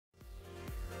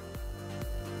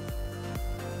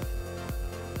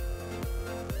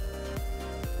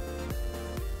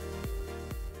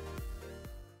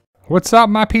What's up,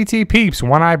 my PT peeps?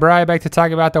 One Eye Bri back to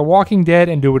talk about The Walking Dead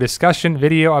and do a discussion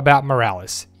video about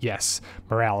Morales. Yes,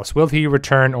 Morales. Will he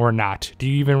return or not? Do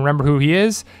you even remember who he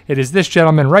is? It is this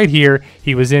gentleman right here.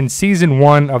 He was in season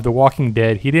 1 of The Walking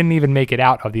Dead. He didn't even make it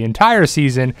out of the entire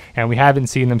season, and we haven't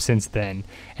seen him since then.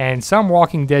 And some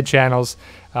Walking Dead channels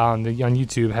on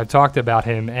YouTube have talked about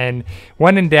him, and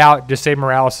when in doubt, just say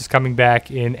Morales is coming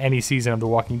back in any season of The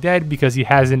Walking Dead because he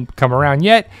hasn't come around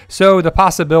yet, so the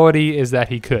possibility is that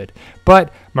he could.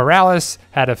 But Morales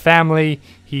had a family.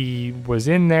 He was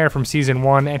in there from season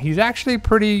 1, and he's actually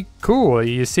pretty cool.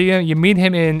 You see him, you meet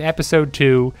him in episode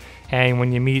 2, and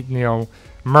when you meet,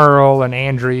 Merle and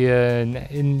Andrea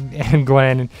and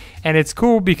Glenn, and it's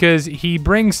cool because he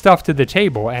brings stuff to the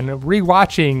table. And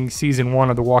rewatching season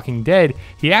 1 of The Walking Dead,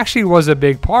 he actually was a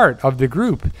big part of the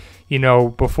group,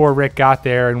 before Rick got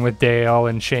there, and with Dale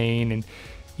and Shane, and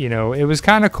it was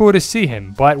kind of cool to see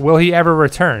him. But will he ever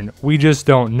return? We just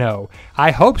don't know.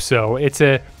 I hope so. It's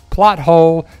a plot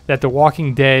hole that The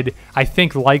Walking Dead, I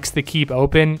think, likes to keep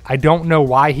open. I don't know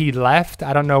why he left.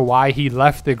 I don't know why he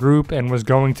left the group and was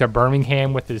going to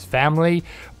Birmingham with his family,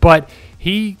 but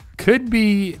he could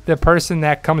be the person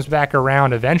that comes back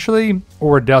around eventually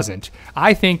or doesn't.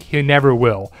 I think he never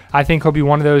will. I think he'll be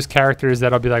one of those characters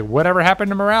that'll be like, whatever happened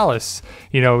to Morales?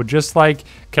 Just like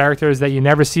characters that you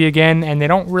never see again, and they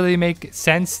don't really make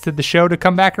sense to the show to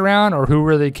come back around, or who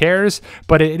really cares.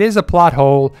 But it is a plot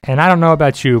hole, and I don't know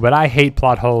about you, but I hate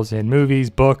plot holes in movies,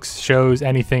 books, shows,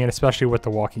 anything, and especially with The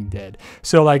Walking Dead.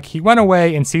 So he went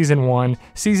away in season 1.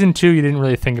 Season 2, you didn't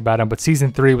really think about him, but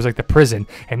season 3 was like the prison,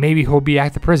 and maybe he'll be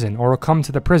at the prison, or he'll come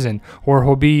to the prison, or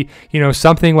he'll be,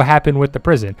 something will happen with the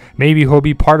prison. Maybe he'll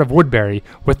be part of Woodbury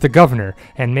with the governor,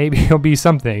 and maybe he'll be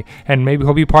something, and maybe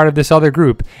he'll be part of this other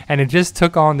group. And it just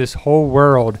took on this whole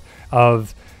world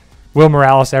of, will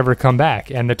Morales ever come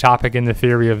back? And the topic and the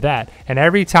theory of that. And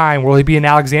every time, will he be in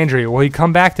Alexandria? Will he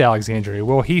come back to Alexandria?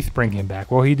 Will Heath bring him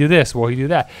back? Will he do this? Will he do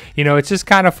that? It's just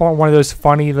kind of one of those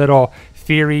funny little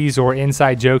theories or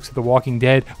inside jokes of The Walking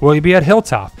Dead. Will he be at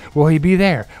Hilltop? Will he be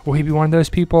there? Will he be one of those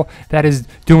people that is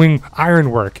doing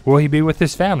ironwork? Will he be with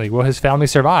his family? Will his family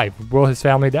survive? Will his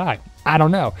family die? I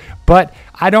don't know. But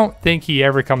I don't think he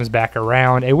ever comes back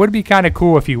around. It would be kind of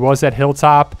cool if he was at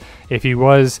Hilltop, if he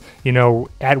was,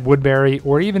 at Woodbury,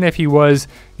 or even if he was,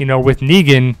 with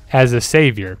Negan as a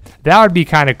savior. That would be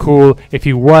kind of cool if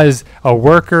he was a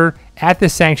worker at the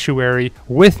sanctuary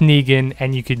with Negan,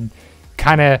 and you could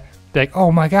kind of like,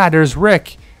 oh my God, there's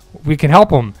Rick. We can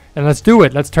help him, and let's do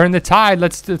it. Let's turn the tide.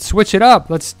 Let's switch it up.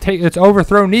 Let's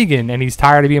overthrow Negan. And he's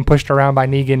tired of being pushed around by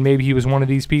Negan. Maybe he was one of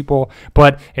these people,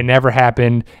 but it never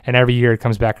happened. And every year it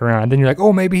comes back around. And then you're like,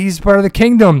 oh, maybe he's part of the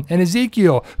kingdom and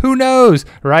Ezekiel. Who knows,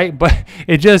 right? But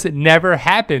it just never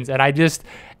happens. And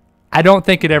I don't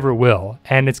think it ever will,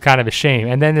 and it's kind of a shame.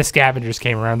 And then the scavengers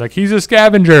came around, like, he's a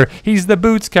scavenger, he's the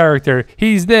Boots character,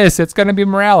 he's this, it's going to be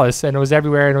Morales, and it was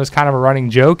everywhere, and it was kind of a running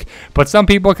joke, but some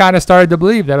people kind of started to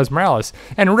believe that it was Morales,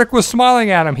 and Rick was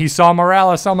smiling at him, he saw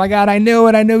Morales, oh my God, I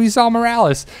knew he saw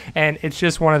Morales, and it's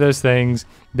just one of those things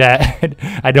that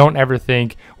I don't ever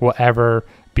think will ever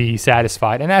be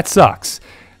satisfied, and that sucks.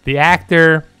 The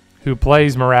actor who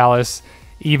plays Morales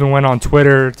even went on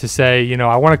Twitter to say,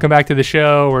 I want to come back to the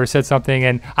show, or said something,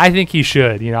 and I think he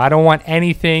should. I don't want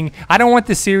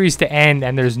the series to end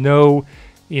and there's no,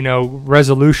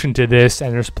 resolution to this,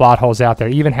 and there's plot holes out there,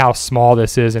 even how small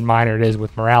this is and minor it is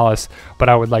with Morales, but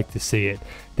I would like to see it.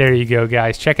 There you go,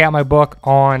 guys. Check out my book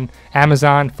on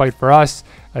Amazon, Fight for Us.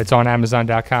 It's on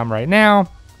Amazon.com right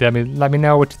now. Let me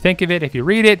know what you think of it. If you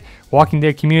read it, Walking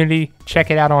Dead Community, check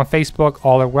it out on Facebook.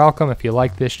 All are welcome. If you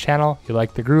like this channel, you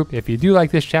like the group. If you do like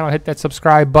this channel, hit that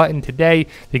subscribe button today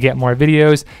to get more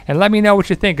videos. And let me know what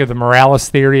you think of the Morales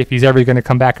theory, if he's ever going to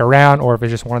come back around, or if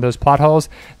it's just one of those plot holes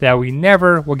that we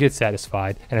never will get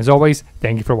satisfied. And as always,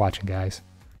 thank you for watching, guys.